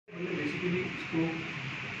Basically इसको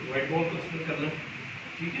white ball को spin करना है,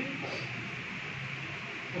 ठीक है।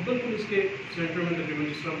 और बिल्कुल इसके सेंटर में तकरीबन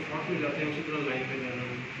जिस तरह हम शॉट में जाते हैं उसी तरह लाइन पे जाना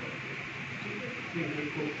है, ठीक है। अपनी ग्रिप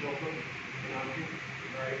को प्रॉपर बना के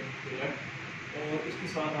राइट टू लेफ्ट और इसके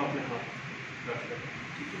साथ आपने हाथ रख करना,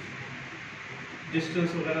 ठीक है। डिस्टेंस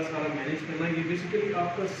वगैरह सारा मैनेज करना, ये बेसिकली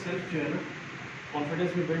आपका सेल्फ जो है ना कॉन्फिडेंस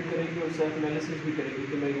भी बिल्ड करेगी और सेल्फ एनालिसिस भी करेगी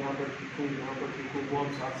कि मैं यहाँ पर ठीक हूँ, यहाँ पर ठीक हूँ, वो हम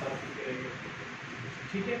साथ साथ करेंगे,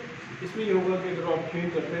 ठीक है। इसमें ये होगा कि अगर आप ट्रेन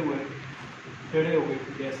करते हुए टेढ़े हो गए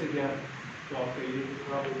कि ऐसे गया तो आपका ये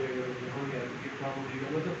खराब हो जाएगा, यहाँ गया तो ये खराब हो जाएगा,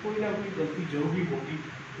 मतलब कोई ना कोई गलती जरूरी होगी,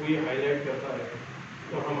 वो ये हाईलाइट करता रहेगा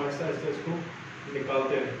और हम ऐसा ऐसा इसको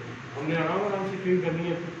निकालते रहेंगे। हमने आराम आराम से ट्रेन करनी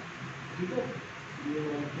है, ठीक है।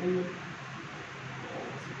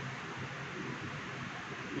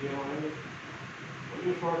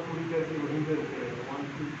 ये शॉर्ट पूरी करके वहीं पे रुके रहेगा, 1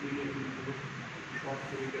 2 3 शॉर्ट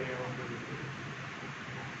पूरी करेगा वहाँ पर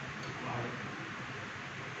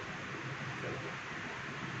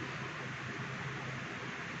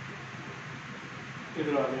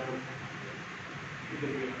इधर आ गया,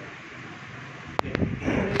 इधर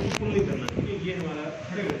फुल नहीं करना, ठीक है। ये हमारा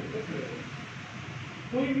खड़े हो,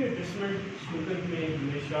 कोई भी एडजस्टमेंट स्नूकर में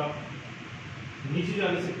हमेशा नीचे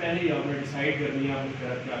जाने से पहले ही आपने डिसाइड करनी है आपको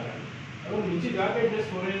क्या करना है। अगर नीचे जाकर एडजस्ट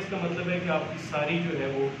हो रहे हैं इसका मतलब है कि आपकी सारी जो है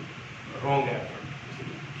वो रॉन्ग है,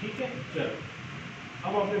 ठीक है। चलो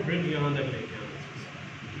अब आपने ब्रिज यहाँ तक लेके आना,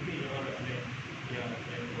 ठीक है। यहाँ रखने, यहाँ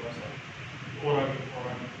रखने, थोड़ा सा और आगे,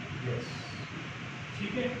 यस,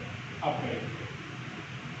 ठीक है। अब करेंगे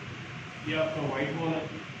ये आपका वाइट बॉल है,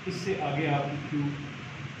 इससे आगे आपकी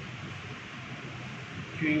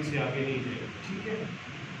क्यूइंग से आगे नहीं जाएगा, ठीक है।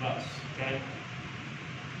 बस करेक्ट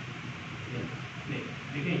नहीं,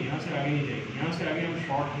 देखिए यहाँ से आगे नहीं जाएगी, यहाँ से आगे हम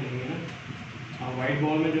शॉर्ट खेलेंगे ना। आप वाइट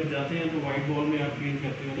बॉल में जब जाते हैं तो वाइट बॉल में आप क्लीन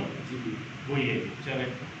करते हो ना, वो ये चले,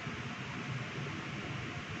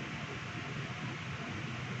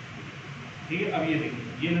 ठीक है। अब ये देखिए,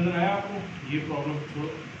 ये नज़र आया आपको, ये प्रॉब्लम छोड़ो,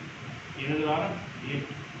 ये नज़र आ रहा, ये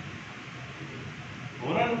हो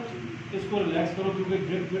रहा ना। इसको रिलैक्स करो क्योंकि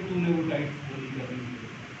ग्रिप में तुमने वो टाइट नहीं करनी है।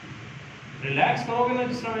 रिलैक्स करोगे ना,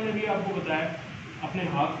 जिस तरह मैंने भी आपको बताया, अपने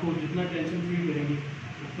हाथ को जितना टेंशन फील करेंगे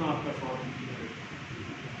उतना आपका शॉट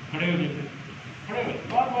खड़े होने पे, खड़े हो,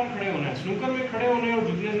 बार बार खड़े होना है। स्नूकर में खड़े होने और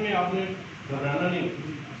झुकने में आपने घबराना नहीं,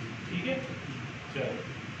 ठीक है। चलो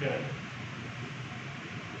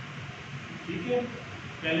ठीक है,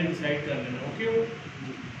 पहले डिसाइड कर लेना, ओके हो,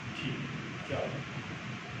 ठीक, चलो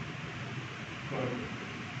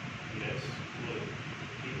यस,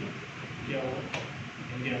 ठीक है। क्या हुआ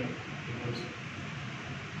इंडिया में एकदम से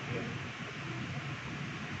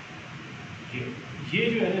ये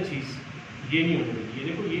जो है ना चीज़, ये नहीं होनी चाहिए। ये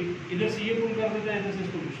देखो, ये इधर से ये पुल कर देता है, इधर से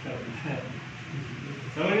इसको पुश कर देता है,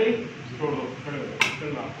 समझ गई। छोड़ो, खड़े हो, फिर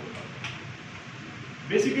मैं आपको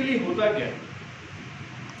बेसिकली होता क्या है,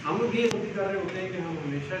 हम लोग ये गलती कर रहे होते हैं कि हम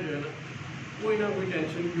हमेशा जो है ना कोई ना कोई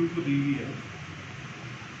टेंशन क्यों तो दी हुई है।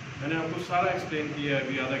 मैंने आपको सारा एक्सप्लेन किया है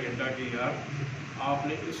अभी आधा घंटा कि यार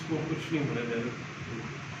आपने इसको कुछ नहीं होने देना,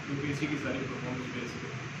 क्योंकि इसी की सारी परफॉर्मेंस बेस है,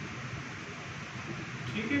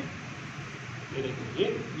 ठीक है। ये देखिए,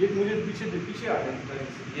 ये मुझे पीछे आ गया,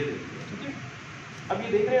 ये देखिए, ठीक है। अब ये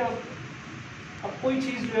देख रहे हैं आप, अब कोई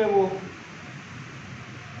चीज़ जो है वो,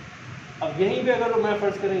 अब यहीं पे अगर मैं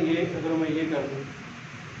फर्ज करें ये, अगर मैं ये कर दूँ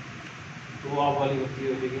तो वो आप वाली होती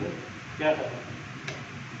हो जाएगी ना। क्या करना,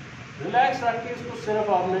 रिलैक्स रख के इसको सिर्फ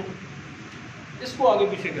आपने इसको आगे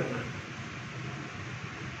पीछे करना है,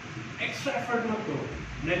 एक्स्ट्रा एफर्ट मत करो,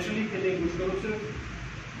 नेचुरली खेलने की कोशिश करो, सिर्फ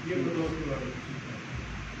ये बताओ उसके बारे में।